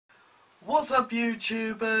What's up,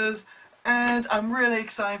 YouTubers? And I'm really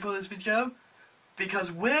excited for this video because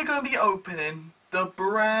we're going to be opening the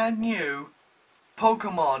brand new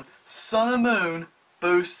Pokémon Sun and Moon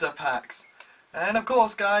booster packs. And of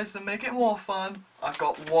course, guys, to make it more fun, I've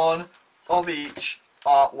got one of each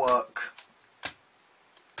artwork.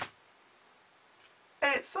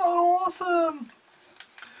 It's so awesome!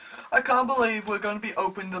 I can't believe we're going to be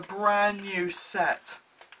opening the brand new set.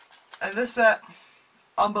 And this set,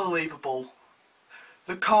 unbelievable.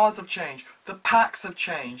 The cards have changed. The packs have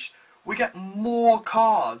changed. We get more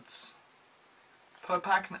cards per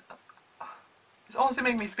pack. It's honestly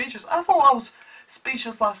making me speechless. I thought I was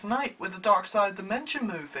speechless last night with the Dark Side Dimension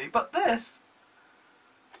movie, but this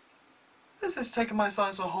is taking my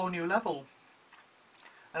science to a whole new level.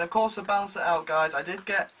 And of course, to balance it out, guys, I did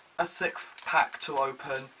get a 6th pack to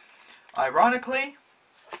open. Ironically,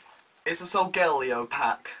 it's a Solgaleo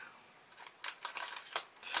pack.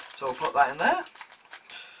 So we'll put that in there.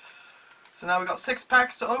 So now we've got 6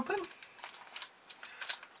 packs to open.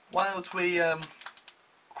 Why don't we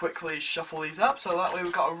quickly shuffle these up so that way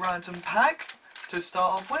we've got a random pack to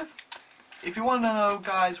start off with. If you want to know,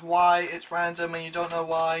 guys, why it's random and you don't know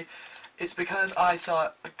why, it's because I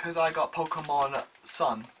got Pokémon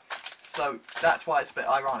Sun. So that's why it's a bit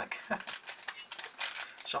ironic.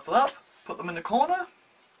 Shuffle up, put them in the corner,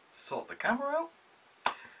 sort the camera out.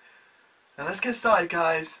 And let's get started,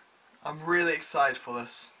 guys. I'm really excited for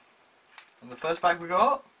this. And the first pack we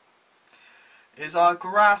got is our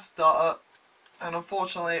grass starter, and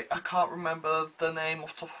unfortunately I can't remember the name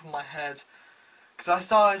off the top of my head because I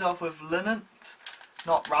started off with Linnet,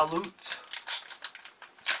 not Raloot.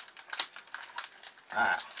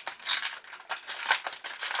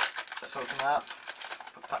 Let's open that,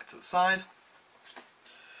 put that to the side.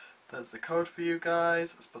 There's the code for you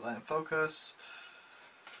guys. Let's put that in focus.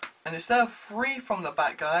 And instead of 3 from the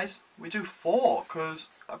back, guys, we do 4, because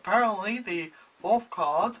apparently the 4th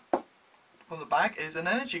card from the back is an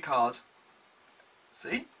energy card.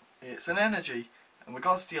 See? It's an energy. And we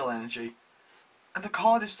got steel energy. And the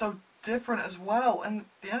card is so different as well. And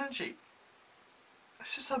the energy,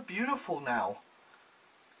 it's just so beautiful now.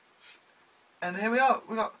 And here we are.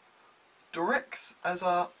 We got Dorix as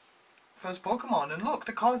our first Pokemon. And look,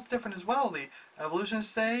 the card's different as well. The evolution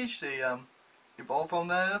stage, the evolve on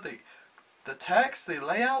there, the text, the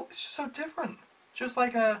layout, it's just so different. Just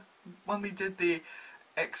like when we did the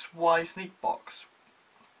XY sneak box.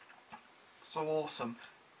 So awesome.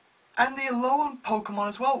 And the Alolan Pokemon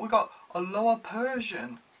as well. We got a lower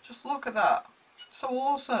Persian. Just look at that. So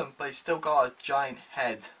awesome. But he's still got a giant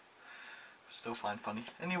head. Still find funny.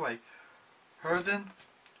 Anyway, Herden,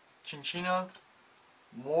 Chinchino,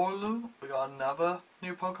 Morlu. We got another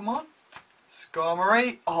new Pokemon.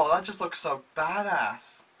 Skarmory. Oh, that just looks so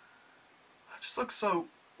badass. That just looks so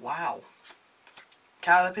wow.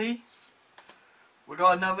 Caterpie. We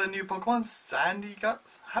got another new Pokemon, Sandy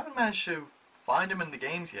Guts. Haven't managed to find him in the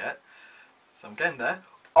games yet, so I'm getting there.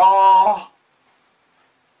 Oh,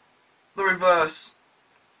 the reverse.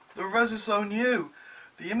 The reverse is so new.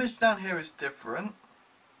 The image down here is different,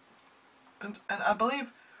 and I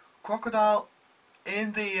believe Crocodile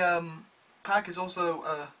in the pack is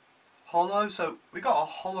also hollow, so we got a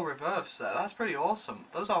hollow reverse there. That's pretty awesome.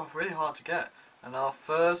 Those are really hard to get. And our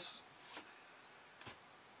first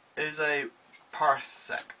is a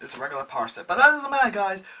Parsec. It's a regular Parsec, but that doesn't matter,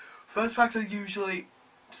 guys. First packs are usually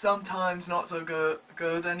sometimes not so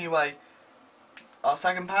good anyway. Our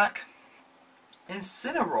second pack,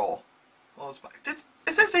 Incineroar.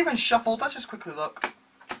 Is this even shuffled? Let's just quickly look.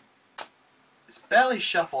 It's barely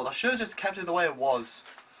shuffled. I should have just kept it the way it was.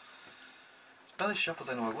 Barely shuffled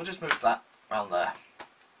anyway. We'll just move that around there.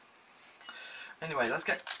 Anyway, let's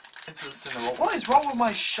get into the Incineroar. What is wrong with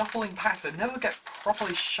my shuffling packs? They never get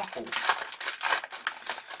properly shuffled.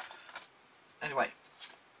 Anyway,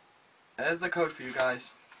 there's the code for you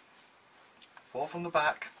guys. 4 from the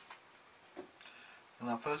back. And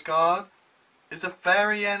our first card is a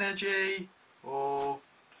Fairy Energy. Oh,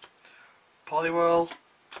 Poliwhirl,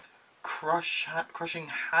 Crushing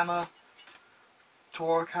Hammer,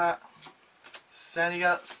 Torracat,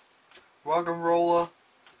 Saniguts, Roggenrola,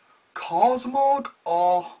 Cosmog.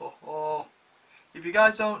 Oh. If you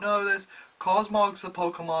guys don't know this, Cosmog's the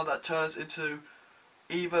Pokemon that turns into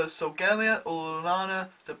either Solgaleo or Lunana,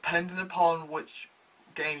 depending upon which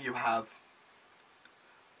game you have.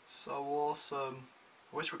 So awesome.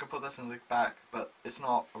 I wish we could put this in the back, but it's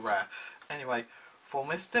not rare. Anyway, for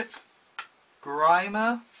Mystic,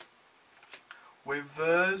 Grimer,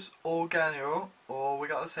 Reverse Organio. Oh, we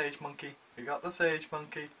got the Sage Monkey.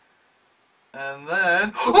 And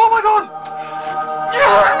then, oh my god!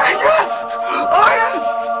 Yes! Oh yes!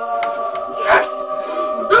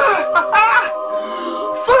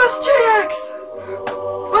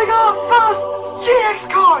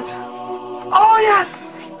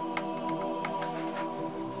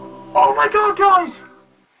 go, guys!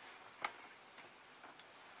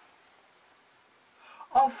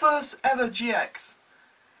 Our first ever GX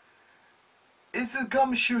is the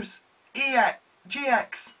Gumshoe's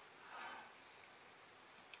GX.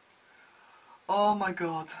 Oh my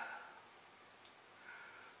god.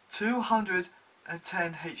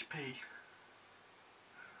 210 HP.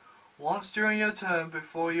 Once during your turn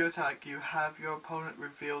before you attack, you have your opponent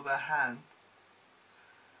reveal their hand.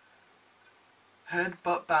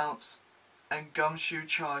 Headbutt Bounce and Gumshoe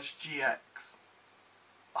Charge GX.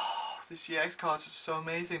 Oh, this GX card is so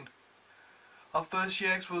amazing. Our first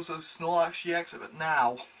GX was a Snorlax GX, but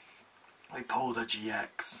now we pulled a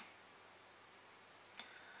GX.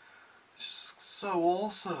 It's just so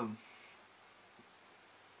awesome.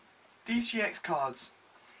 These GX cards,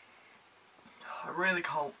 I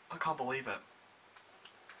can't believe it.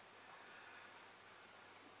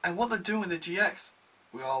 And what they're doing with the GX,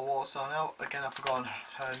 we are awesome now. Again, I've forgotten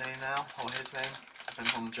her name now, or his name,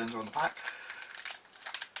 depending on the gender on the back.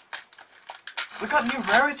 We got new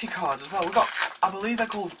rarity cards as well. We got, I believe they're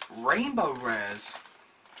called Rainbow Rares,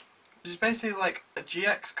 which is basically like a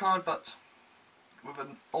GX card, but with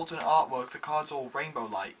an alternate artwork. The card's all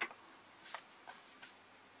rainbow-like.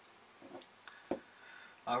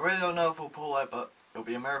 I really don't know if we'll pull it, but it'll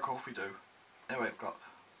be a miracle if we do. Anyway, we've got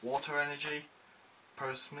Water Energy,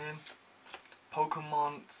 Persimmon,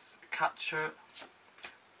 Pokémon Catcher,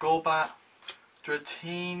 Golbat,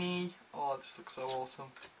 Dratini. Oh, this looks so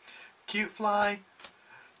awesome. Cutefly,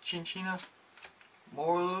 Chinchina,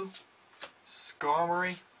 Morlu,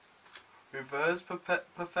 Skarmory, Reverse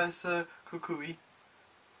Professor Kukui.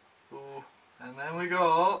 Ooh, and then we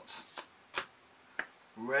got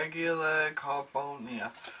regular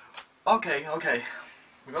Carbonia. Okay,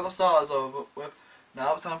 we got the starters over with.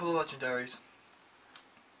 Now it's time for the legendaries.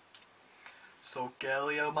 So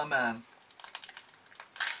Galio, my man,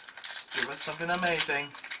 give us something amazing.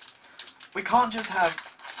 We can't just have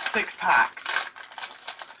 6 packs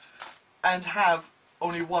and have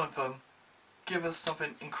only one of them give us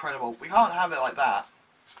something incredible. We can't have it like that.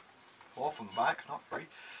 4 from the back, not 3.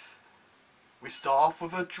 We start off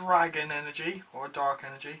with a Dragon Energy, or a Dark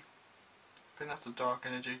Energy. I think that's the Dark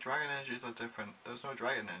Energy. Dragon Energies are different. There's no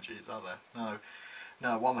Dragon Energies, are there?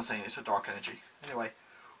 No, what am I saying? It's a Dark Energy. Anyway,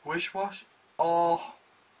 Wish Wash. Oh,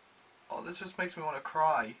 this just makes me want to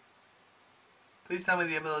cry. Please tell me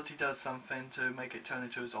the ability does something to make it turn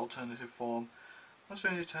into its alternative form. Once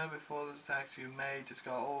during your turn before the attacks, you may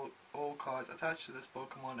discard all cards attached to this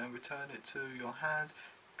Pokemon and return it to your hand.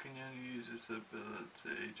 You can only use this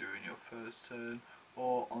ability during your first turn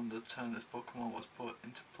or on the turn this Pokemon was put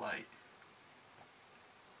into play.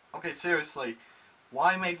 Okay, seriously,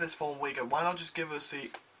 why make this form weaker? Why not just give us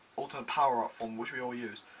the alternate power-up form, which we all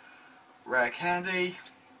use? Rare Candy.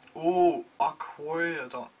 Ooh,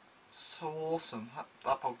 Aquariodon. So awesome.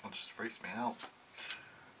 That Pokemon just freaks me out.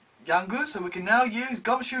 Yangoose, so we can now use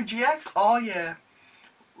Gumshoe GX. Oh yeah.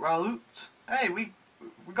 Raloot. Hey, we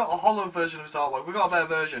got a hollow version of his artwork. We got a better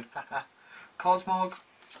version. Cosmog.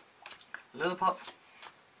 Lillipup.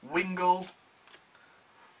 Wingull.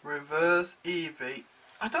 Reverse Eevee.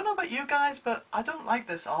 I don't know about you guys, but I don't like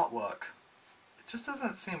this artwork. It just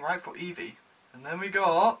doesn't seem right for Eevee. And then we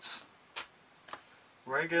got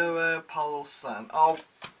regular Palo San. Oh,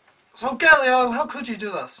 so Galio, how could you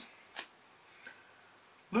do this?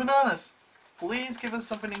 Lunanas, please give us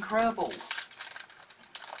something incredible.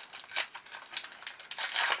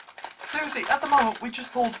 Seriously, at the moment we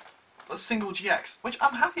just pulled a single GX, which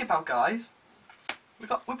I'm happy about, guys. We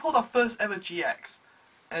pulled our first ever GX,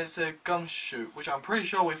 and it's a Gumshoe, which I'm pretty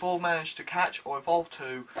sure we've all managed to catch or evolve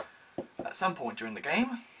to at some point during the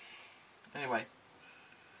game. Anyway,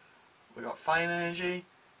 we got Fine Energy,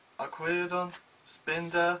 Aquilodon,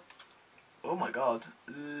 Spinder, oh my god,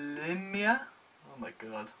 Limia, oh my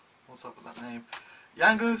god, what's up with that name?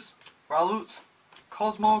 Yangoose, Raloot,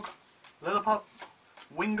 Cosmog, Lillipup,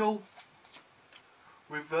 Wingull,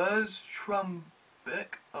 Reverse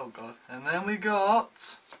Trumbic, oh god, and then we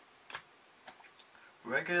got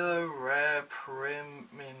regular Rare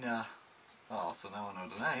Primina. Oh, so now I know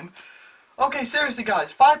the name. Okay, seriously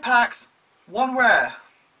guys, 5 packs, 1 rare.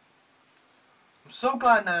 I'm so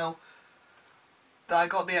glad now that I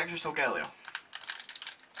got the extra Solgaleo.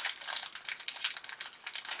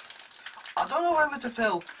 I don't know whether to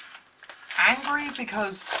feel angry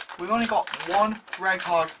because we've only got 1 rare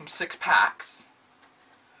card from 6 packs,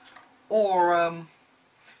 or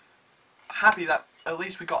happy that at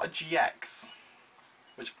least we got a GX,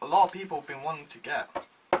 which a lot of people have been wanting to get.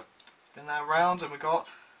 Been that round, and we got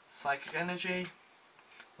Psychic Energy,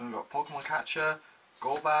 then we got Pokemon Catcher,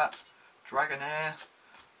 Golbat, Dragonair,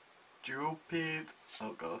 Drupid,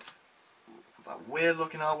 oh god, that weird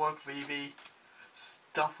looking artwork of Eevee,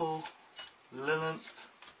 Stuffle, Lilith,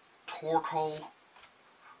 Torkoal,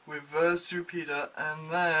 Reverse Jupiter,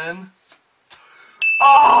 and then...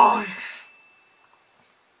 Oh!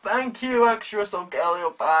 Thank you, Extra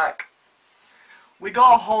Solgaleo pack! We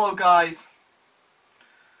got a holo, guys.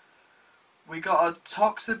 We got a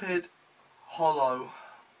Toxipid holo.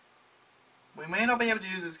 We may not be able to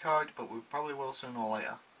use this card, but we probably will sooner or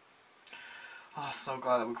later. Oh, so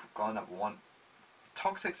glad that we've got another one.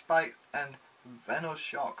 Toxic Spike and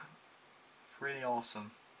Venoshock. Really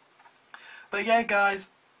awesome. But yeah, guys,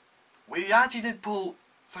 we actually did pull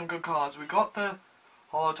some good cards. We got the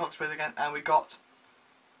Holo Toxipid again, and we got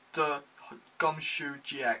the Gumshoe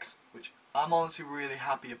GX, which I'm honestly really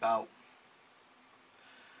happy about.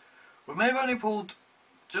 We may have only pulled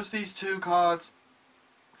just these 2 cards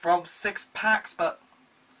from 6 packs, but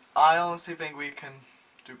I honestly think we can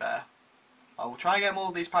do better. I will try and get more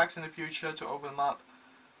of these packs in the future to open them up,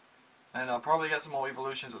 and I'll probably get some more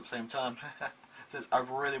evolutions at the same time, since I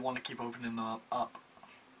really want to keep opening them up.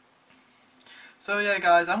 So yeah,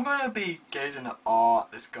 guys, I'm going to be gazing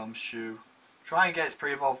at this Gumshoe, try and get its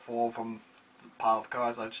pre-evolved form from the pile of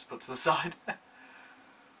cards I just put to the side.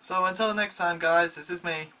 So until next time, guys, this is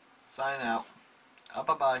me, signing out.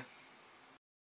 Bye bye.